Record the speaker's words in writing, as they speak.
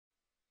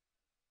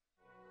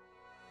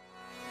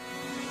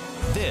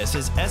This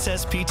is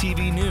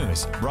SSPTV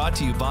News, brought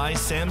to you by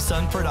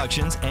Samsung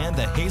Productions and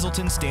the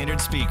Hazleton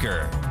Standard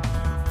Speaker.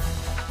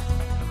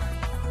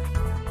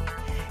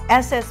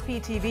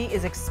 SSPTV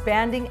is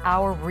expanding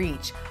our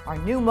reach. Our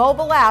new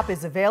mobile app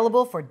is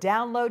available for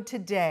download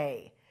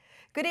today.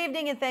 Good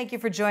evening and thank you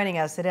for joining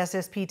us at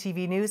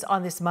SSPTV News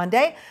on this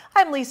Monday.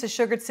 I'm Lisa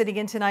Sugart sitting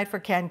in tonight for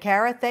Ken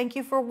Cara. Thank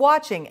you for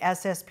watching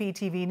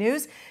SSPTV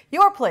News,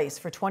 your place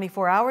for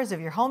 24 hours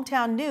of your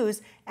hometown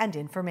news and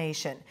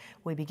information.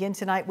 We begin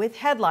tonight with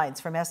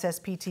headlines from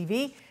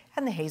SSPTV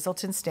and the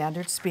Hazleton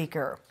Standard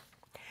Speaker.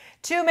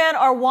 Two men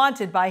are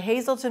wanted by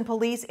Hazleton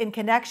police in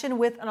connection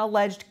with an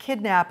alleged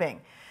kidnapping.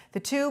 The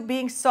two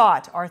being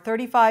sought are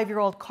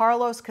 35-year-old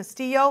Carlos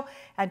Castillo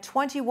and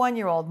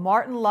 21-year-old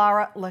Martin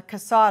Lara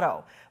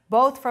Casado,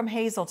 both from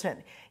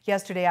Hazleton.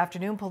 Yesterday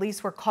afternoon,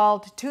 police were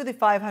called to the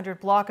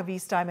 500 block of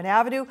East Diamond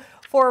Avenue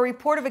for a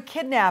report of a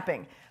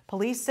kidnapping.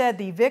 Police said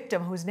the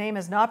victim, whose name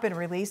has not been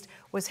released,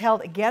 was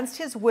held against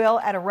his will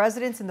at a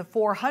residence in the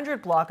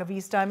 400 block of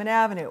East Diamond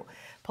Avenue.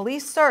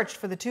 Police searched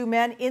for the two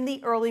men in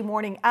the early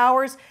morning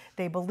hours.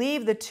 They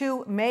believe the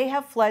two may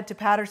have fled to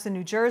Paterson,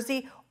 New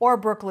Jersey or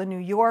Brooklyn, New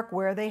York,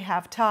 where they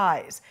have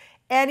ties.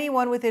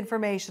 Anyone with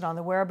information on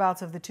the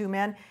whereabouts of the two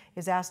men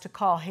is asked to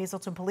call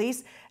Hazleton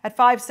Police at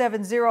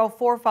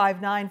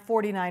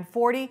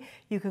 570-459-4940.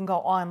 You can go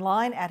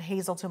online at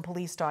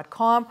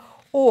hazletonpolice.com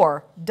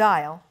or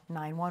dial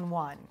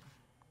 911.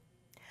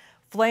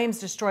 Flames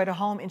destroyed a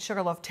home in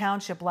Sugarloaf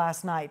Township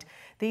last night.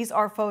 These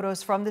are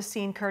photos from the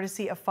scene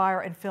courtesy of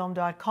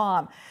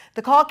fireandfilm.com.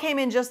 The call came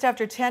in just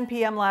after 10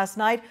 p.m. last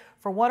night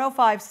for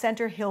 105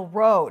 Center Hill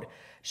Road.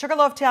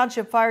 Sugarloaf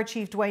Township Fire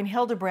Chief Dwayne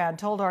Hildebrand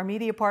told our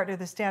media partner,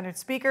 the Standard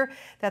Speaker,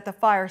 that the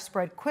fire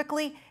spread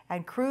quickly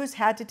and crews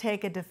had to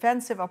take a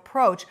defensive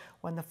approach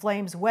when the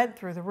flames went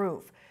through the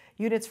roof.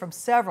 Units from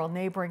several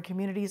neighboring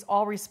communities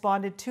all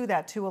responded to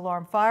that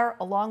two-alarm fire,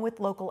 along with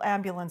local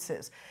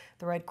ambulances.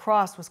 The Red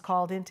Cross was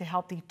called in to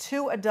help the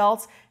 2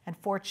 adults and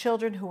 4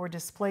 children who were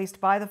displaced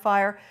by the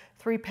fire.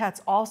 3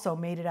 pets also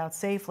made it out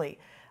safely.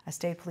 A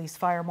state police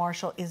fire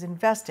marshal is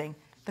investigating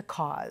the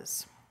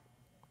cause.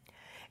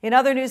 In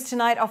other news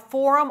tonight, a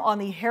forum on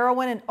the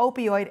heroin and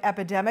opioid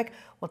epidemic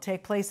will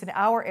take place in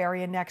our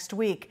area next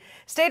week.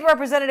 State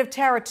Representative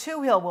Tara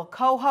Toohill will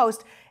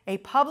co-host a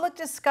public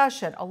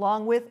discussion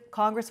along with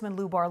Congressman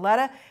Lou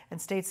Barletta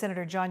and State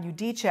Senator John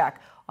Udicek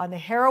on the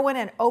heroin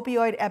and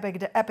opioid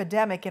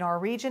epidemic in our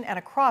region and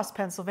across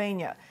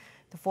Pennsylvania.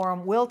 The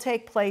forum will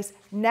take place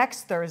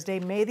next Thursday,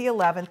 May the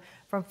 11th,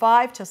 from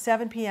 5 to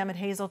 7 p.m. at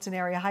Hazleton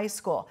Area High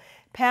School.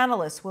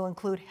 Panelists will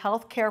include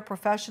healthcare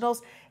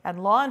professionals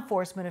and law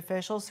enforcement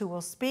officials who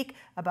will speak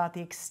about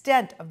the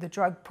extent of the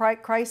drug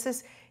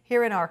crisis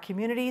here in our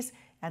communities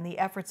and the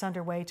efforts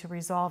underway to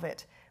resolve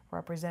it.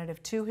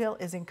 Representative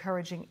Toohill is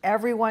encouraging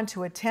everyone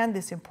to attend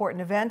this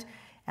important event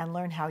and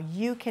learn how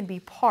you can be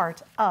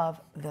part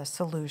of the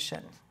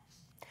solution.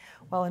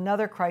 Well,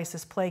 another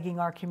crisis plaguing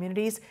our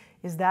communities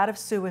is that of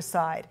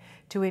suicide.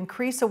 To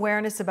increase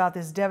awareness about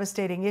this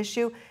devastating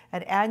issue,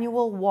 an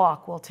annual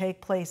walk will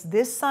take place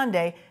this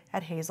Sunday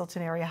at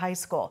Hazleton Area High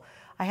School.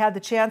 I had the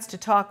chance to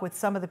talk with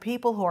some of the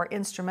people who are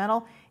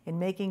instrumental in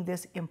making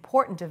this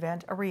important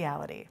event a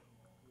reality.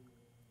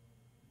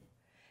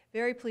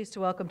 Very pleased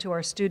to welcome to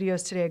our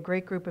studios today a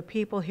great group of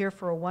people here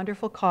for a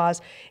wonderful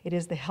cause. It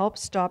is the Help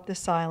Stop the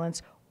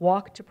Silence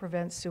Walk to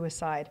Prevent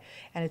Suicide,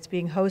 and it's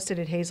being hosted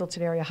at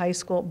Hazleton Area High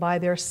School by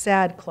their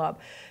SAD Club.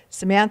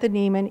 Samantha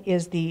Neiman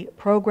is the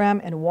program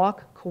and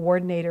walk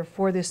coordinator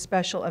for this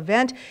special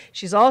event.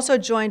 She's also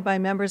joined by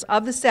members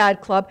of the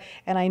SAD Club,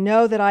 and I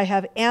know that I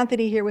have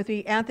Anthony here with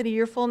me. Anthony,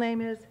 your full name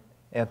is?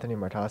 Anthony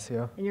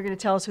Martasio. And you're going to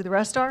tell us who the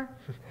rest are?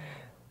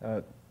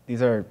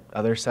 These are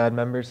other SAD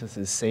members. This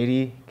is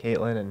Sadie,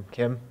 Caitlin, and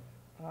Kim.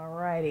 All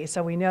righty,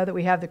 so we know that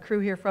we have the crew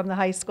here from the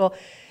high school.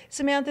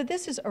 Samantha,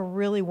 this is a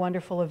really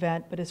wonderful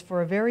event, but it's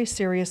for a very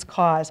serious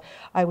cause.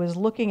 I was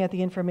looking at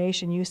the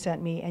information you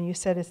sent me, and you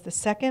said it's the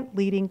second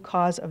leading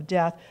cause of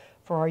death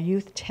for our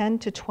youth 10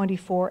 to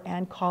 24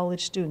 and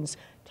college students,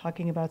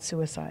 talking about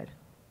suicide.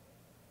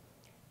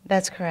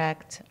 That's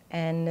correct,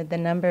 and the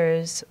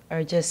numbers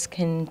are just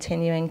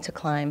continuing to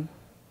climb,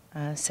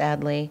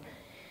 sadly.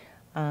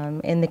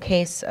 In the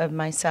case of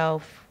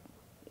myself,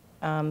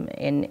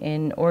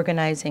 in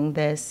organizing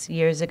this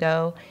years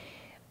ago,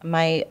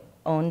 my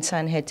own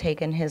son had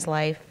taken his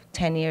life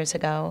 10 years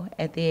ago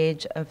at the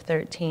age of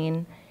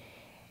 13,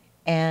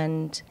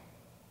 and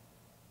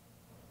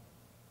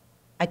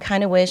I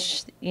kind of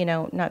wish,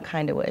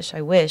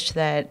 I wish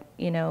that,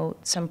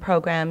 some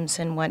programs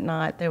and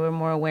whatnot, there were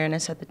more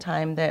awareness at the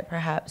time that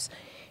perhaps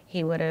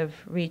he would have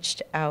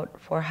reached out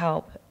for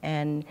help.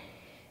 And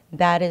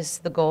that is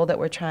the goal that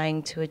we're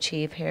trying to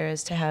achieve here,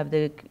 is to have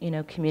the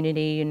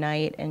community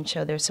unite and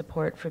show their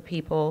support for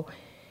people,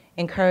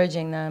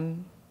 encouraging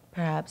them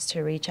perhaps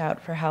to reach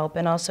out for help,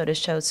 and also to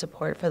show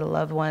support for the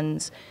loved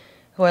ones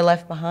who are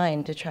left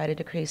behind to try to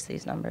decrease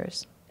these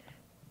numbers.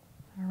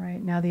 All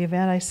right, now the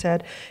event I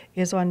said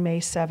is on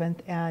May 7th,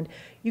 and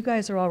you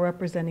guys are all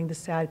representing the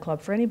SAD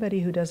Club. For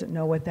anybody who doesn't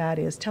know what that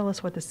is, tell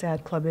us what the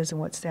SAD Club is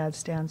and what SAD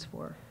stands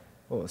for.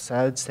 Well,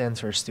 SAD stands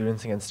for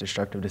Students Against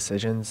Destructive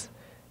Decisions,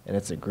 and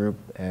it's a group,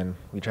 and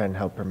we try and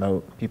help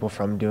promote people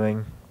from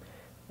doing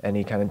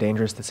any kind of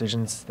dangerous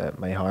decisions that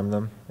might harm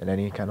them in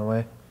any kind of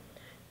way.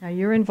 Now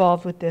you're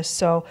involved with this,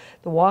 so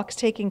the walk's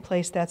taking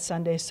place that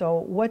Sunday, so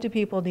what do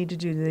people need to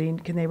do?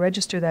 Can they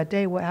register that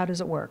day? How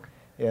does it work?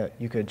 Yeah,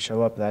 you could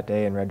show up that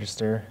day and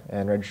register,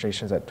 and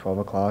registration is at 12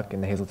 o'clock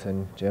in the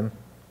Hazelton gym.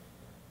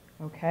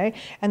 Okay,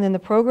 and then the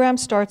program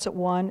starts at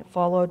 1,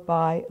 followed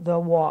by the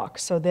walk.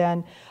 So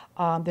then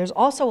there's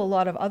also a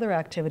lot of other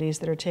activities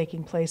that are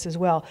taking place as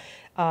well.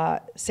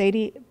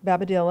 Sadie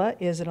Babadilla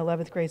is an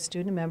 11th grade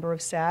student, a member of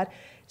SAD.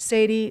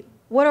 Sadie,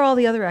 what are all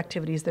the other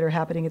activities that are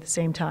happening at the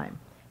same time?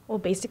 Well,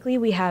 basically,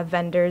 we have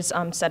vendors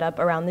set up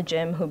around the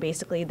gym who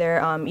basically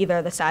they're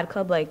either the SAD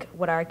Club, like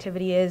what our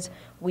activity is,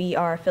 we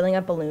are filling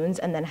up balloons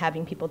and then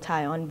having people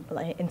tie on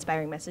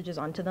inspiring messages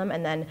onto them,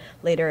 and then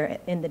later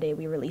in the day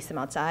we release them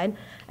outside.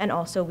 And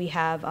also we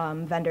have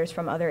vendors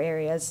from other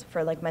areas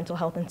for like mental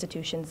health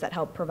institutions that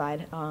help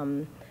provide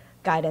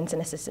guidance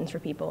and assistance for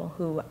people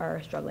who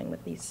are struggling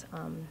with this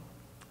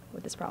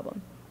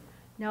problem.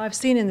 Now, I've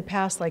seen in the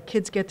past, like,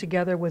 kids get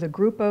together with a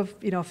group of,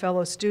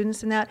 fellow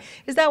students and that.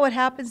 Is that what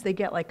happens? They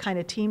get, like, kind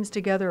of teams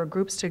together or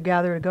groups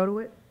together to go to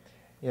it?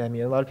 Yeah, I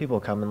mean, a lot of people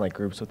come in, like,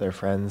 groups with their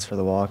friends for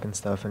the walk and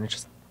stuff, and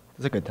it's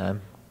a good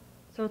time.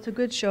 So it's a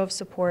good show of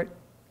support,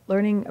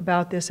 learning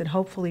about this and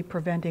hopefully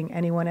preventing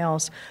anyone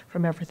else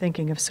from ever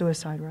thinking of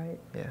suicide, right?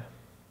 Yeah.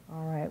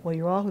 All right. Well,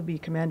 you all would be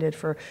commended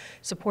for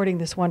supporting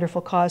this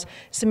wonderful cause.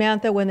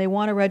 Samantha, when they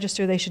want to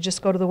register, they should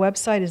just go to the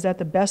website. Is that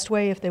the best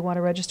way if they want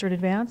to register in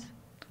advance?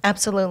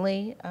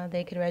 Absolutely.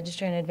 They could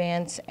register in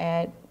advance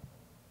at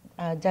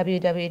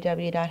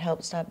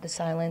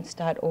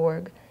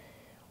www.helpstopthesilence.org,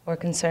 or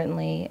can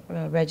certainly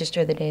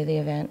register the day of the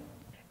event.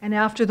 And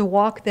after the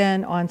walk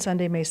then, on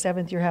Sunday, May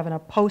 7th, you're having a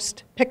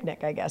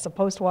post-picnic, I guess, a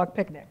post-walk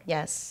picnic.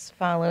 Yes.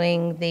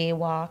 Following the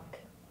walk,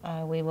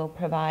 we will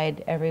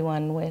provide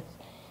everyone with,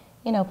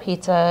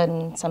 pizza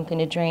and something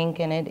to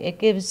drink, and it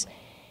gives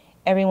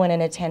everyone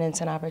in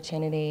attendance an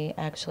opportunity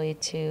actually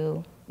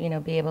to,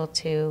 be able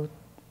to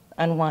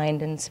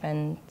unwind and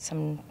spend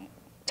some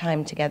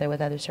time together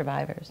with other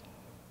survivors.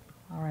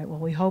 All right, well,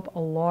 we hope a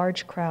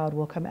large crowd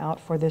will come out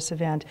for this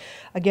event.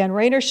 Again,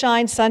 rain or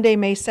shine, Sunday,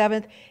 May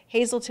 7th,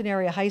 Hazelton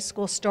Area High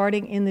School,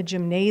 starting in the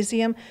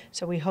gymnasium.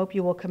 So we hope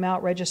you will come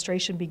out.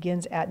 Registration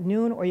begins at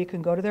noon, or you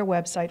can go to their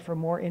website for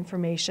more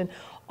information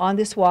on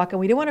this walk.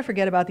 And we don't want to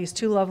forget about these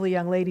two lovely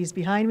young ladies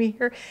behind me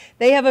here.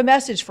 They have a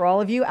message for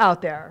all of you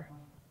out there.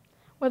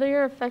 Whether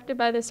you're affected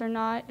by this or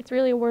not, it's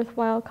really a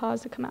worthwhile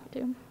cause to come out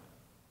to.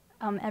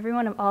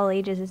 Everyone of all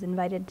ages is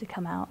invited to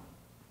come out.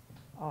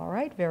 All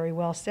right, very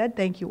well said.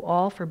 Thank you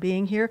all for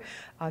being here.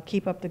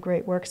 Keep up the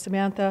great work,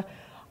 Samantha.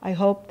 I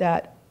hope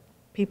that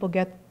people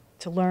get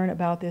to learn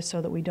about this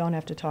so that we don't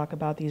have to talk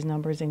about these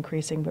numbers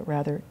increasing, but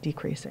rather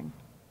decreasing.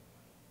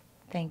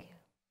 Thank you.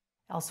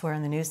 Elsewhere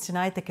in the news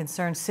tonight, the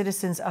concerned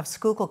citizens of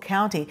Schuylkill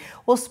County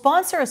will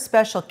sponsor a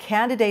special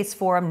candidates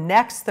forum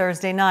next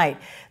Thursday night.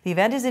 The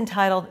event is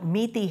entitled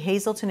Meet the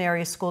Hazelton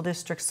Area School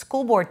District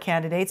School Board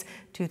Candidates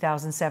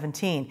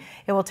 2017.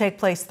 It will take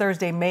place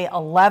Thursday, May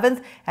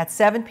 11th at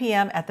 7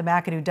 p.m. at the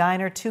McAdoo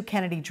Diner, 2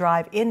 Kennedy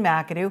Drive in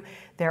McAdoo.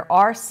 There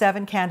are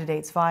 7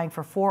 candidates vying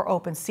for 4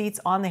 open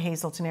seats on the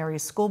Hazelton Area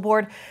School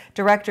Board.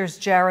 Directors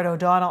Jared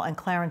O'Donnell and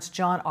Clarence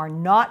John are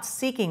not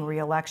seeking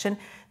re-election.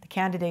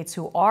 Candidates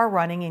who are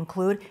running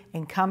include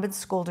incumbent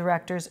school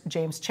directors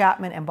James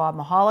Chapman and Bob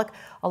Mahalik,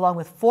 along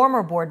with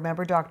former board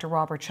member Dr.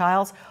 Robert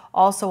Childs.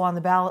 Also on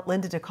the ballot,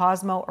 Linda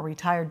DeCosmo, a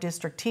retired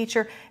district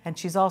teacher, and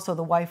she's also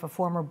the wife of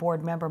former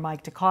board member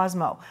Mike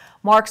DeCosmo.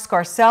 Mark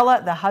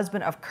Scarcella, the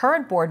husband of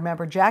current board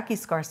member Jackie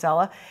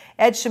Scarcella.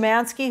 Ed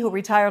Szymanski, who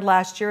retired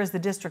last year as the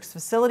district's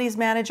facilities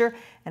manager,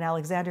 and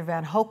Alexander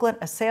Van Hoekland,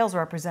 a sales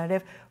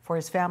representative for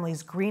his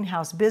family's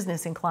greenhouse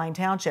business in Klein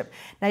Township.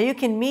 Now, you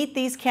can meet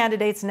these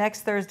candidates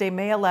next Thursday,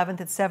 May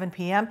 11th at 7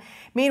 p.m.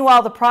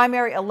 Meanwhile, the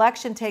primary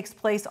election takes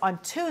place on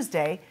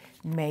Tuesday,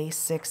 May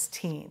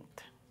 16th.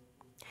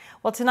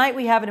 Well, tonight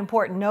we have an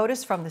important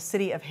notice from the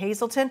City of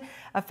Hazelton.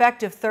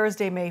 Effective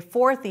Thursday, May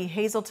 4th, the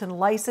Hazelton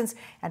License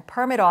and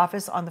Permit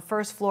Office on the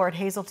first floor at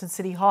Hazelton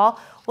City Hall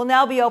will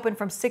now be open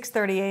from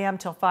 6:30 a.m.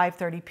 till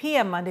 5:30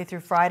 p.m. Monday through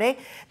Friday.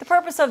 The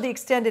purpose of the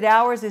extended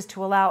hours is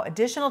to allow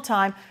additional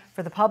time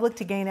for the public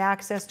to gain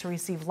access to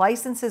receive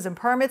licenses and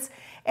permits.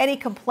 Any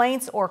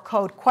complaints or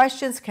code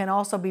questions can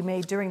also be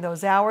made during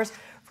those hours.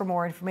 For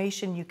more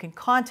information, you can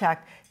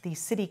contact the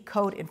City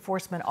Code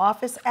Enforcement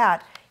Office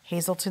at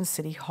Hazelton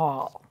City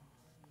Hall.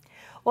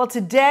 Well,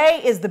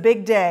 today is the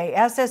big day.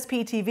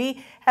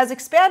 SSPTV has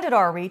expanded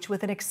our reach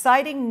with an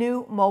exciting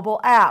new mobile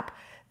app.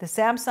 The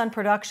Samsung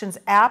Productions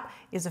app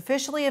is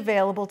officially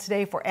available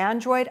today for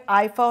Android,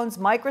 iPhones,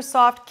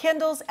 Microsoft,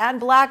 Kindles, and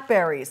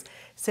Blackberries.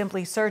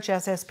 Simply search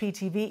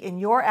SSPTV in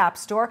your app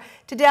store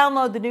to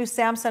download the new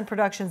Samsung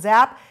Productions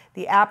app.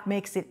 The app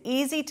makes it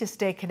easy to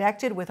stay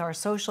connected with our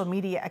social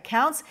media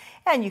accounts,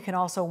 and you can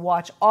also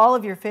watch all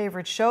of your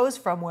favorite shows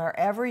from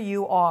wherever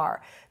you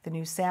are. The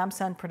new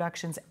Samsung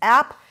Productions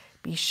app,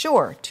 be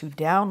sure to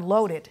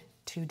download it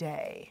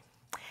today.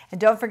 And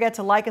don't forget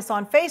to like us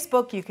on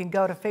Facebook. You can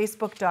go to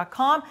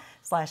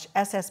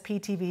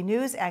facebook.com/SSPTV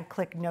News and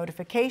click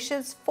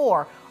notifications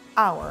for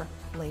our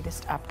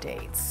latest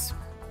updates.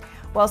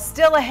 Well,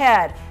 still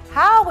ahead,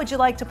 how would you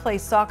like to play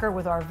soccer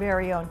with our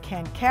very own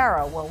Ken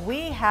Cara? Well,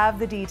 we have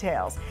the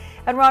details.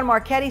 And Ron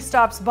Marchetti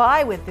stops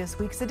by with this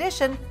week's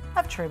edition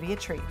of Trivia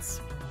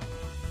Treats.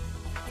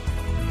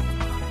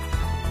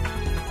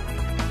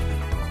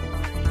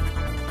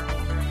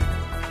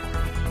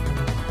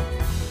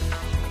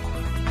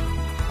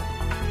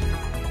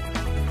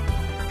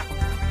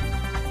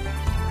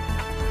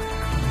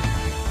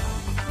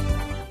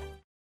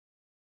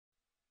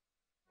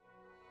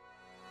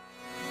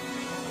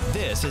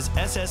 This is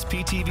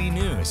SSPTV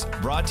News,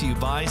 brought to you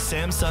by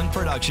Samsung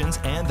Productions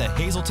and the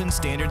Hazleton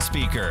Standard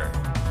Speaker.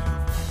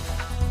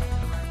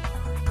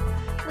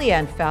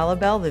 Leanne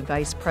Falabelle, the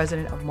Vice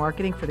President of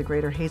Marketing for the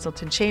Greater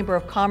Hazleton Chamber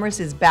of Commerce,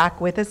 is back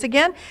with us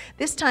again,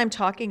 this time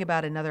talking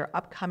about another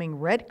upcoming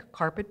red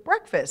carpet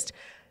breakfast.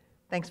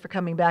 Thanks for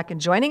coming back and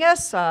joining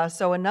us.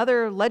 So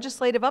another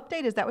legislative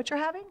update, is that what you're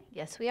having?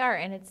 Yes, we are,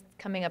 and it's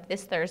coming up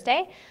this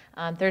Thursday,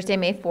 Thursday,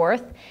 May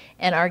 4th,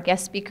 and our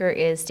guest speaker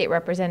is State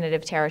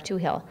Representative Tara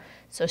Toohill.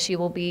 So she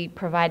will be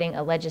providing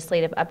a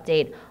legislative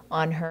update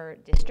on her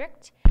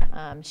district.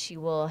 She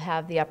will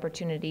have the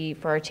opportunity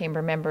for our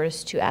chamber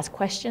members to ask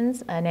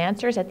questions and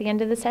answers at the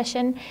end of the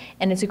session,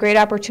 and it's a great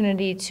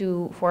opportunity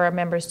for our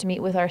members to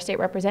meet with our state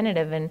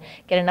representative and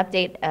get an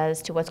update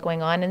as to what's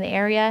going on in the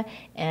area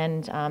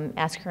and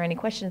ask her any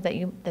questions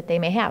that they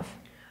may have.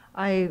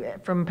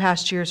 From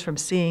past years, from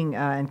seeing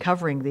and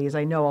covering these,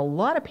 I know a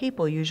lot of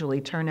people usually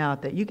turn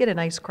out, that you get a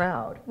nice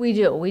crowd. We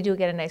do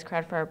get a nice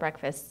crowd for our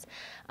breakfasts.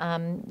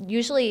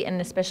 Usually, and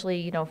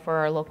especially, for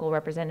our local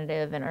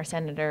representative and our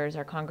senators,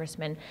 our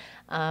congressmen,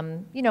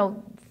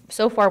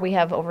 so far we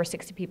have over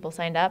 60 people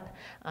signed up.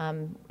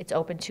 It's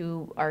open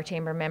to our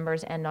chamber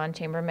members and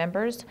non-chamber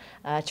members.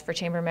 For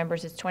chamber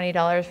members, it's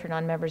 $20. For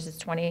non-members,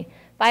 it's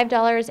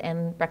 $25,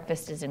 and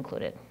breakfast is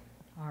included.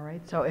 All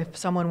right, so if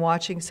someone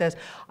watching says,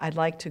 I'd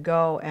like to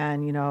go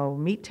and,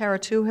 meet Tara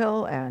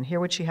Toohill and hear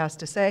what she has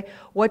to say,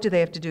 what do they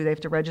have to do? They have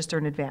to register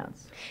in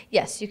advance?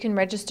 Yes, you can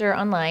register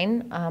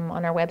online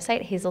on our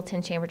website,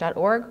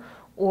 hazletonchamber.org,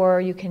 or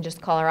you can just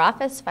call our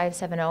office,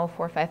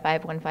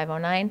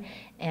 570-455-1509,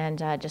 and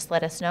just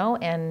let us know,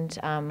 and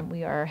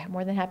we are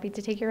more than happy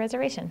to take your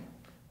reservation.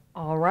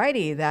 All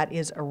righty, that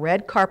is a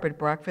red carpet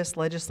breakfast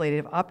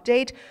legislative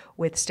update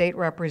with State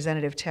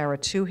Representative Tara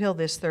Toohill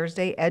this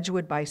Thursday.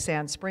 Edgewood by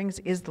Sand Springs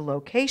is the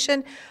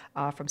location,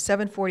 from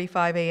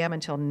 7:45 a.m.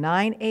 until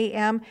 9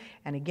 a.m.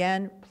 And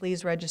again,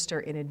 please register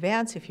in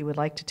advance if you would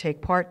like to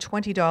take part.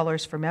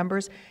 $20 for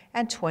members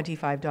and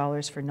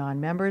 $25 for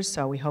non-members.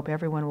 So we hope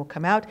everyone will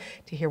come out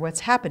to hear what's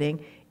happening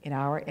in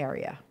our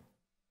area.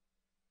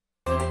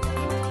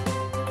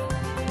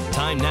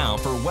 Time now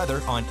for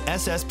weather on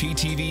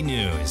SSPTV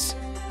News.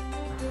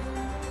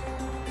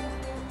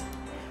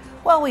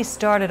 Well, we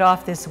started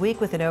off this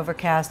week with an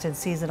overcast and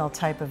seasonal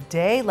type of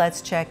day.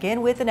 Let's check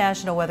in with the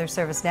National Weather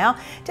Service now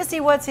to see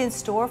what's in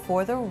store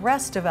for the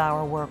rest of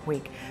our work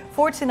week.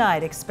 For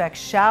tonight, expect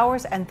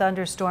showers and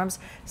thunderstorms.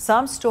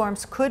 Some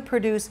storms could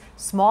produce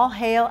small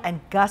hail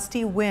and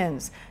gusty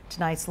winds.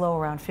 Tonight's low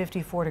around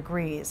 54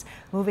 degrees.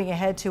 Moving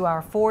ahead to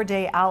our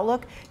 4-day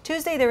outlook.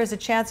 Tuesday, there is a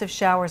chance of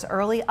showers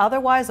early.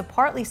 Otherwise, a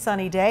partly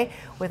sunny day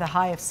with a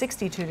high of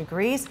 62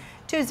 degrees.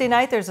 Tuesday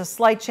night, there's a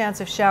slight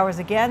chance of showers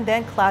again,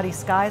 then cloudy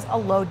skies, a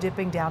low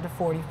dipping down to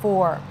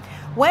 44.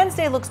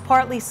 Wednesday looks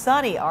partly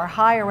sunny, our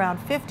high around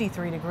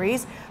 53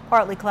 degrees.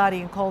 Partly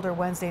cloudy and colder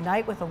Wednesday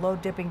night with a low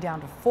dipping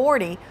down to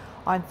 40.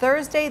 On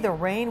Thursday, the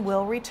rain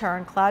will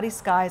return. Cloudy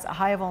skies, a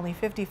high of only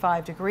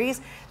 55 degrees,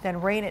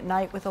 then rain at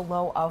night with a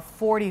low of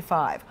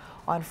 45.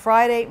 On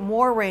Friday,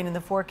 more rain in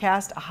the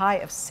forecast, a high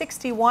of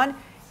 61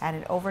 and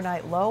an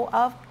overnight low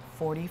of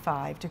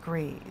 45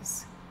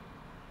 degrees.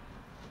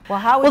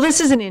 Well,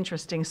 this is an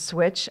interesting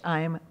switch.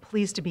 I'm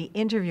pleased to be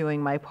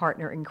interviewing my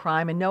partner in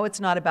crime. And no, it's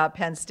not about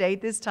Penn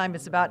State. This time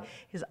it's about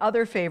his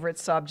other favorite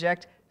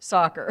subject,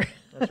 soccer.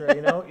 That's right.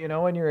 You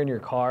know when you're in your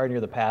car and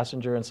you're the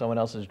passenger and someone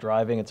else is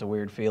driving, it's a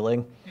weird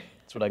feeling.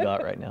 That's what I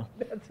got right now.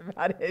 That's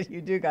about it.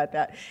 You do got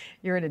that.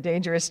 You're in a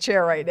dangerous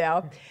chair right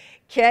now.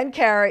 Ken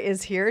Cara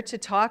is here to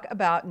talk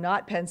about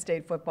not Penn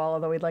State football,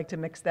 although we'd like to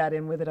mix that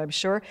in with it, I'm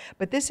sure.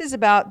 But this is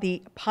about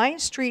the Pine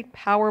Street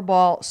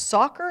Powerball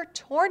Soccer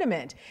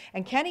Tournament.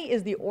 And Kenny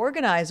is the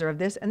organizer of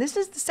this. And this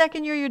is the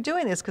second year you're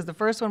doing this because the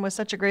first one was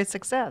such a great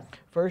success.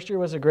 First year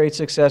was a great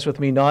success with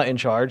me not in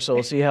charge, so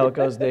we'll see how it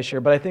goes this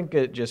year. But I think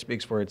it just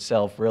speaks for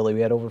itself, really.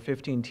 We had over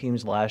 15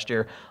 teams last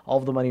year. All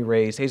of the money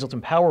raised.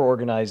 Hazleton Power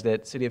organized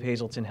it. City of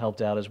Hazleton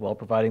helped out as well,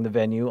 providing the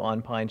venue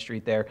on Pine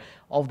Street there.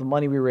 All of the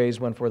money we raised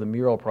went for the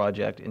mural project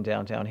project in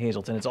downtown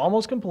Hazleton. It's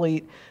almost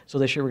complete, so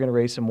this year we're going to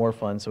raise some more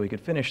funds so we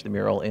could finish the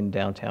mural in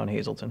downtown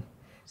Hazleton.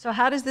 So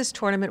how does this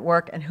tournament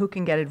work and who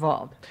can get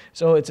involved?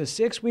 So it's a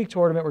 6-week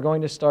tournament. We're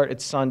going to start,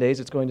 it's Sundays.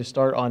 It's going to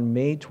start on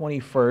May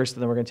 21st,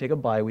 and then we're going to take a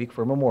bye week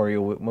for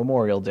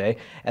Memorial Day.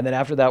 And then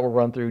after that, we'll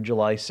run through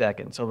July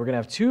 2nd. So we're going to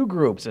have 2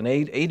 groups, an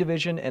A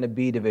division and a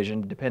B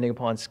division, depending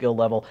upon skill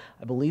level.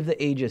 I believe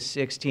the age is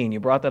 16. You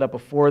brought that up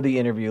before the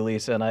interview,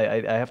 Lisa, and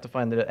I have to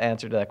find the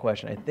answer to that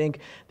question. I think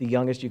the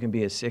youngest you can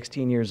be is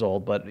 16 years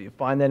old, but you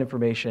find that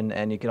information,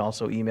 and you can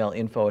also email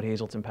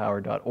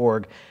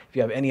info@hazeltonpower.org if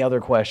you have any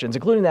other questions,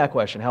 including that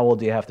question. How old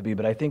do you have to be?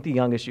 But I think the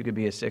youngest you could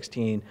be is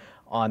 16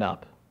 on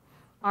up.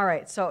 All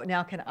right, so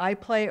now can I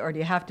play, or do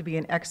you have to be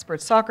an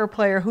expert soccer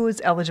player? Who is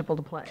eligible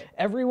to play?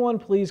 Everyone,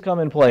 please come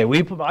and play.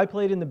 I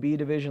played in the B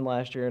division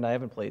last year, and I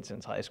haven't played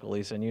since high school,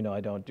 Lisa, and you know I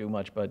don't do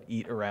much but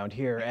eat around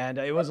here. And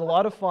it was a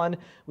lot of fun.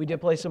 We did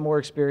play some more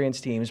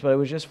experienced teams, but it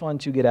was just fun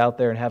to get out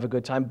there and have a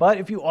good time. But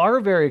if you are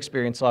a very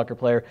experienced soccer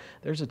player,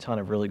 there's a ton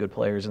of really good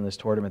players in this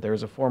tournament. There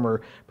was a former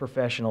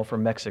professional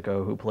from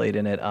Mexico who played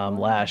in it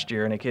last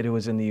year, and a kid who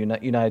was in the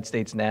United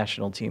States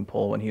national team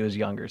pool when he was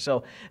younger.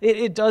 So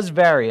it does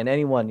vary, and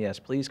anyone, yes,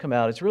 please come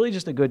out. It's really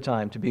just a good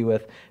time to be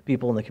with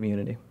people in the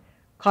community.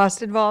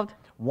 Cost involved?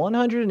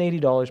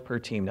 $180 per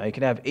team. Now, you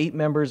can have 8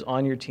 members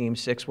on your team.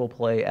 6 will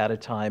play at a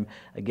time.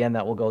 Again,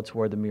 that will go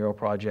toward the mural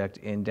project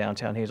in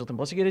downtown Hazleton.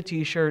 Plus, you get a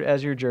T-shirt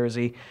as your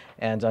jersey,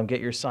 and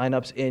get your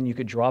sign-ups in. You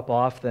could drop them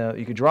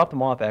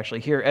off actually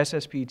here,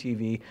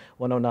 SSPTV,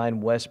 109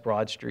 West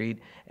Broad Street,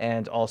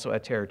 and also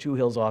at Terra 2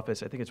 Hills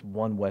office. I think it's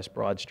 1 West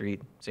Broad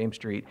Street, same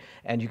street.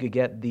 And you could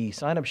get the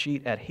sign-up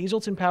sheet at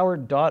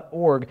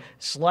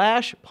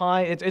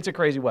hazeltonpower.org/pine. It's a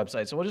crazy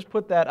website, so we'll just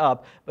put that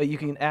up, but you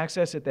can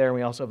access it there. And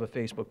we also have a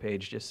Facebook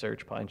page. Just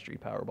search Pine Street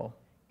Powerball.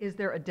 Is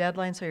there a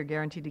deadline so you're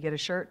guaranteed to get a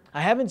shirt?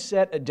 I haven't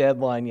set a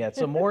deadline yet,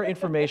 so more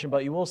information,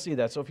 but you will see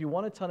that. So if you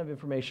want a ton of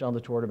information on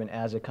the tournament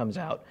as it comes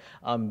out,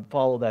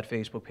 follow that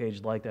Facebook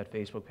page, like that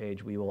Facebook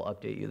page. We will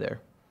update you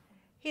there.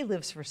 He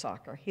lives for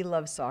soccer. He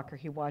loves soccer.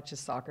 He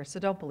watches soccer. So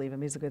don't believe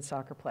him. He's a good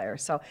soccer player.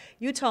 So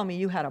you told me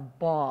you had a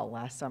ball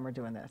last summer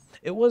doing this.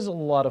 It was a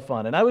lot of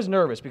fun. And I was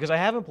nervous because I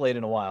haven't played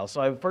in a while.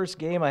 So first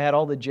game, I had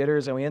all the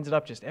jitters, and we ended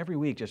up just every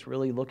week just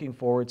really looking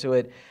forward to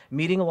it,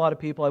 meeting a lot of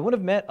people I wouldn't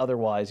have met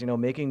otherwise,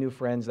 making new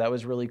friends. That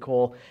was really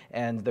cool.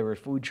 And there were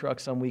food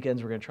trucks some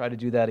weekends. We're going to try to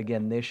do that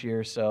again this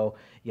year. So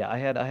yeah,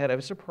 I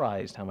was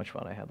surprised how much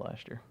fun I had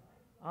last year.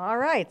 All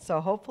right,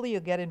 so hopefully you'll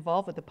get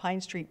involved with the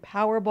Pine Street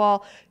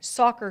Powerball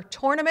Soccer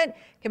Tournament.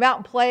 Come out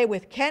and play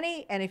with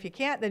Kenny, and if you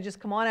can't, then just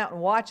come on out and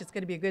watch. It's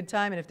going to be a good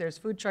time, and if there's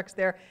food trucks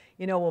there,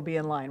 we'll be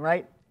in line,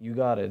 right? You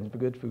got it. It's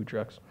good food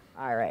trucks.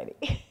 All righty.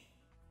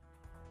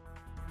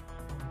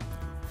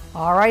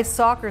 All right,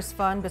 soccer's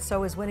fun, but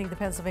so is winning the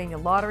Pennsylvania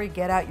Lottery.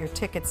 Get out your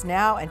tickets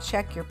now and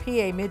check your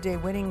PA midday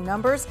winning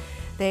numbers.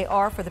 They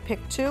are for the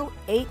pick 2,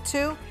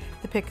 8-2,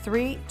 the pick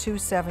 3,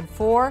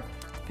 274,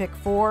 pick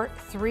 4,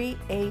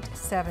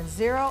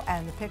 3870,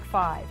 and the pick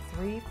 5,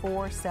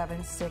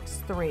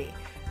 34763.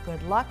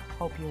 Good luck.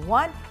 Hope you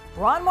won.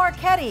 Ron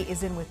Marchetti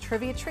is in with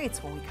Trivia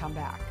Treats when we come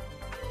back.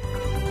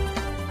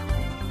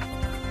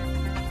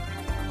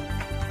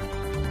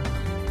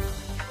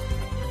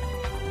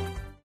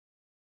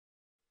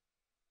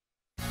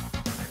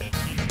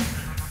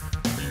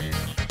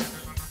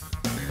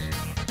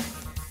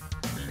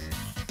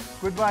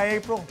 Goodbye,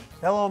 April.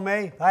 Hello,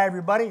 May. Hi,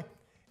 everybody,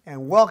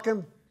 and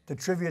welcome to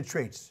Trivia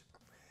Treats.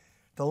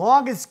 The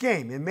longest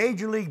game in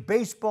Major League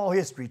Baseball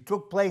history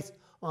took place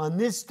on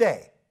this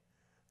day.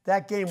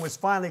 That game was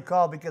finally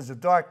called because of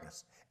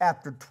darkness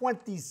after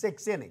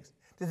 26 innings.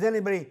 Does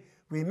anybody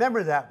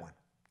remember that one?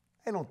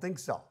 I don't think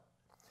so.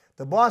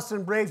 The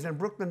Boston Braves and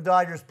Brooklyn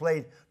Dodgers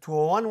played to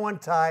a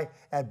 1-1 tie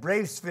at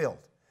Braves Field.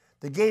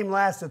 The game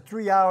lasted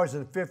 3 hours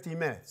and 50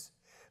 minutes.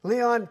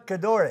 Leon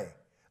Cadore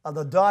of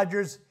the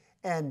Dodgers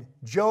and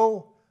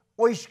Joe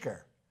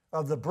Oisker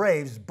of the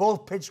Braves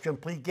both pitched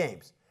complete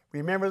games.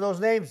 Remember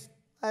those names?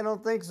 I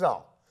don't think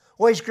so.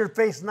 Oisker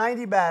faced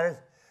 90 batters,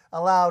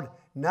 allowed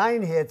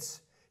 9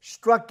 hits,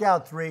 struck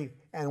out 3,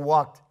 and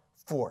walked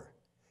 4.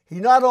 He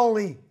not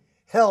only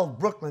held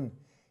Brooklyn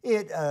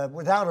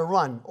without a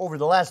run over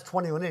the last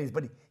 21 innings,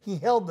 but he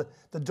held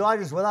the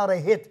Dodgers without a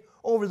hit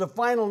over the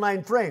final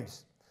 9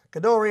 frames.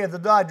 Cadore of the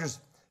Dodgers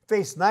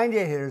faced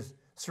 98 hitters,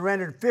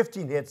 surrendered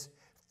 15 hits,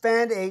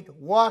 fanned 8,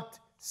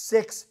 walked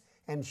 6,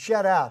 and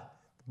shut out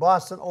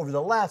Boston over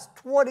the last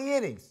 20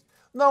 innings.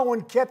 No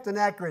one kept an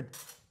accurate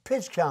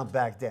pitch count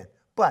back then.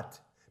 But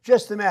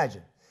just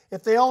imagine,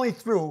 if they only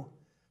threw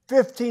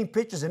 15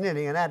 pitches an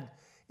inning, and that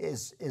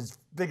is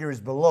figure is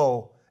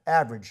below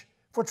average,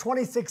 for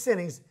 26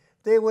 innings,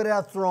 they would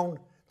have thrown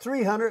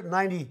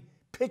 390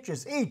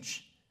 pitches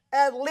each.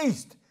 At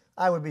least,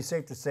 I would be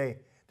safe to say,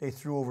 they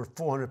threw over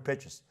 400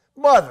 pitches.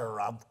 Mother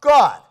of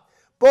God!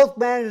 Both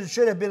managers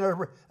should have been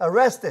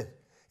arrested.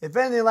 If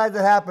anything like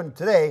that happened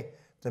today,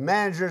 the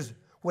managers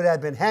would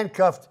have been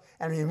handcuffed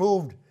and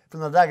removed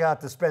from the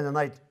dugout to spend the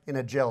night in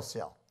a jail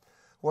cell.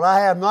 What I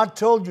have not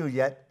told you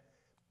yet,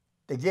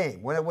 the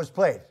game, when it was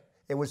played,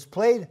 It was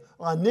played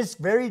on this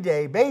very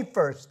day, May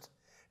 1st,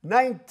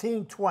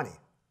 1920.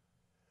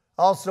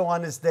 Also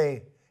on this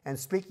day, and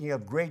speaking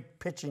of great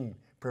pitching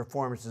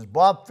performances,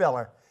 Bob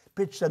Feller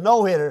pitched a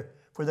no-hitter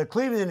for the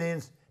Cleveland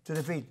Indians to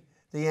defeat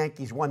the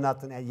Yankees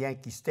 1-0 at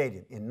Yankee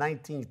Stadium in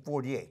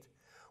 1948.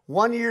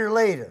 1 year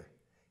later,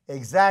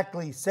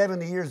 exactly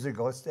 70 years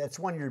ago, that's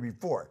 1 year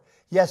before,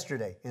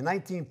 yesterday, in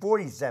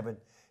 1947,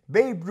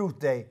 Babe Ruth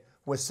Day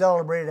was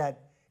celebrated at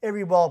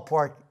every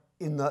ballpark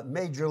in the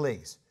major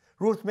leagues.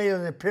 Ruth made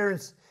an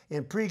appearance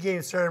in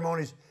pregame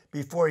ceremonies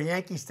before a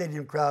Yankee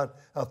Stadium crowd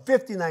of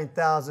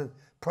 59,000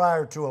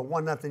 prior to a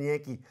 1-0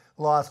 Yankee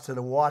loss to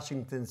the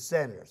Washington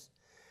Senators.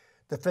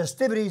 The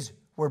festivities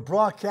were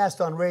broadcast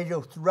on radio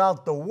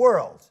throughout the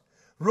world.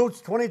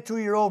 Ruth's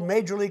 22-year-old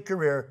Major League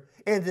career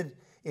ended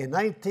in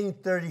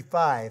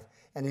 1935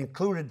 and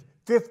included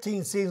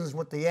 15 seasons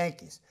with the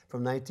Yankees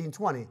from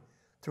 1920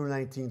 through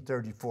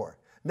 1934.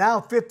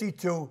 Now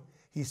 52,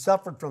 he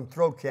suffered from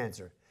throat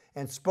cancer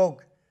and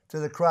spoke to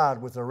the crowd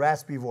with a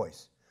raspy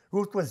voice.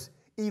 Ruth was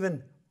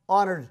even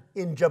honored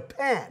in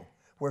Japan,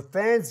 where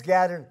fans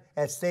gathered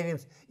at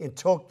stadiums in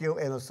Tokyo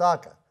and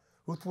Osaka.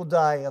 Ruth will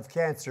die of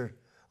cancer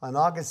on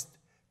August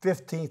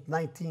 15,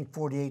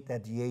 1948,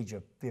 at the age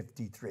of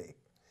 53.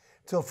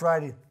 Till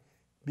Friday,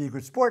 be a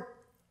good sport,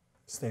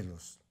 stay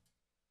loose.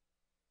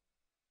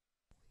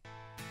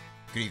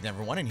 Good evening,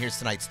 everyone, and here's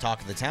tonight's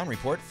Talk of the Town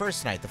report.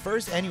 First night, the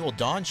first annual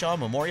Don Shaw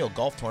Memorial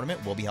Golf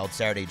Tournament will be held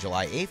Saturday,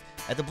 July 8th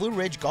at the Blue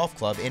Ridge Golf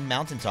Club in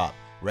Mountaintop.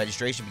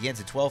 Registration begins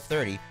at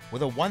 12:30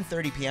 with a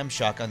 1:30 p.m.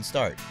 shotgun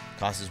start.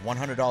 Cost is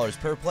 $100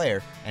 per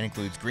player and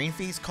includes green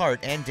fees, cart,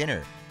 and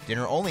dinner.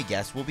 Dinner-only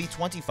guests will be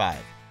 $25.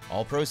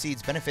 All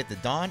proceeds benefit the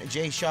Don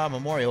J. Shaw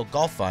Memorial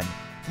Golf Fund.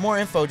 For more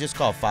info, just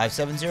call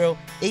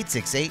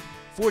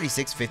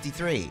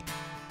 570-868-4653.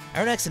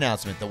 Our next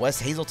announcement, the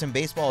West Hazleton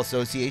Baseball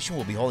Association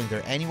will be holding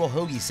their annual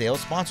hoagie sale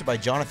sponsored by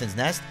Jonathan's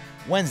Nest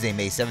Wednesday,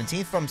 May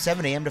 17th from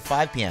 7 a.m. to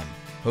 5 p.m.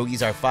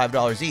 Hoagies are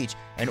 $5 each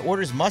and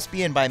orders must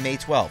be in by May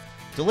 12th.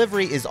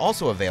 Delivery is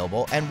also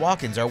available and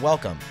walk-ins are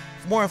welcome.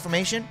 For more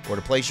information or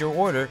to place your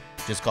order,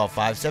 just call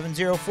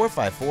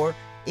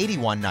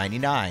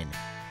 570-454-8199.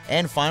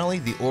 And finally,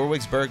 the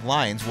Orwigsburg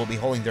Lions will be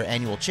holding their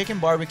annual Chicken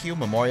Barbecue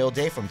Memorial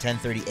Day from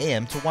 10:30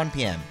 a.m. to 1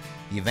 p.m.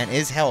 The event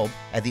is held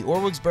at the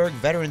Orwigsburg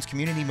Veterans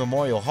Community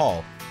Memorial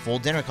Hall. Full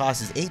dinner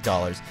cost is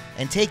 $8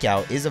 and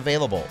takeout is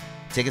available.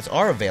 Tickets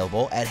are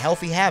available at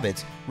Healthy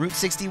Habits, Route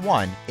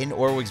 61 in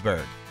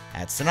Orwigsburg.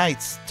 That's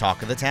tonight's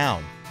Talk of the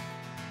Town.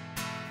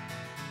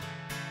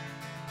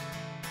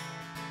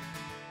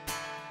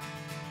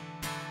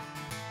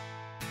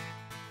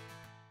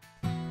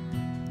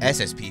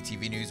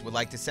 SSPTV News would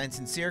like to send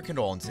sincere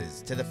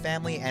condolences to the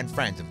family and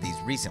friends of these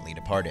recently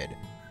departed.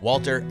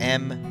 Walter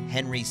M.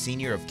 Henry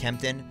Sr. of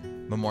Kempton.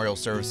 Memorial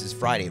services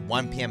Friday at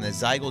 1 p.m. at the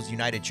Zeigels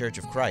United Church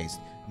of Christ.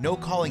 No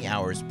calling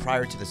hours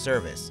prior to the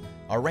service.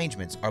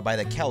 Arrangements are by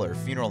the Keller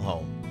Funeral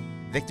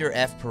Home. Victor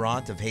F.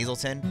 Perrant of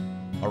Hazleton.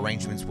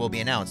 Arrangements will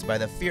be announced by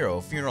the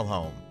Firo Funeral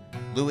Home.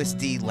 Louis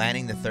D.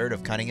 Lanning III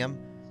of Cunningham.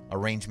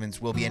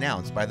 Arrangements will be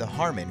announced by the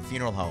Harmon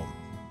Funeral Home.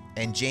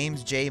 And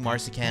James J.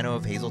 Marsicano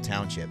of Hazel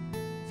Township.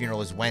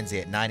 Funeral is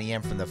Wednesday at 9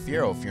 a.m. from the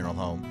Firo Funeral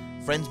Home.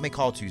 Friends may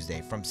call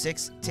Tuesday from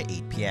 6 to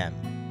 8 p.m.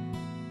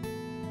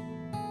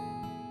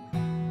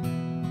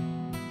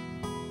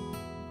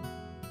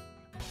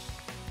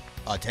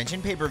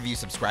 Attention pay-per-view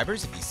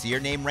subscribers, if you see your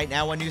name right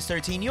now on News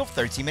 13, you'll have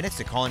 13 minutes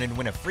to call in and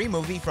win a free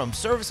movie from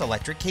Service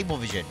Electric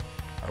Cablevision.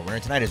 Our winner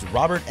tonight is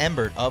Robert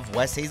Embert of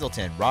West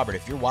Hazleton. Robert,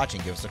 if you're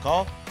watching, give us a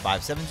call,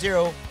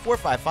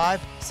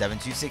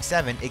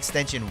 570-455-7267,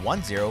 extension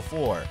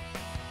 104.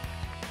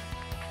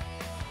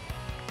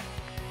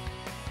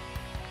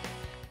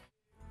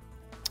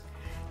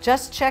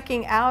 Just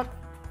checking out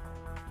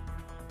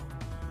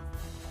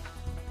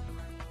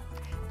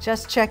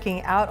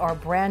our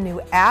brand new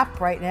app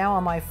right now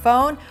on my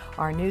phone,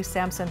 our new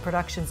Samson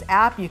Productions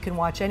app. You can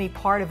watch any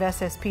part of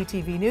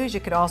SSPTV News. You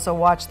could also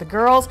watch The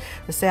Girls,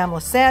 The Sam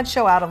Lassand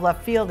Show, Out of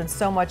Left Field, and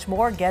so much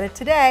more. Get it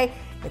today.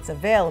 It's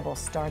available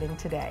starting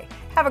today.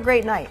 Have a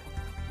great night.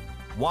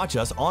 Watch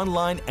us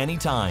online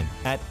anytime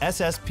at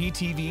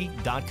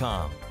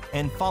ssptv.com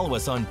and follow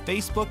us on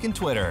Facebook and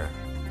Twitter.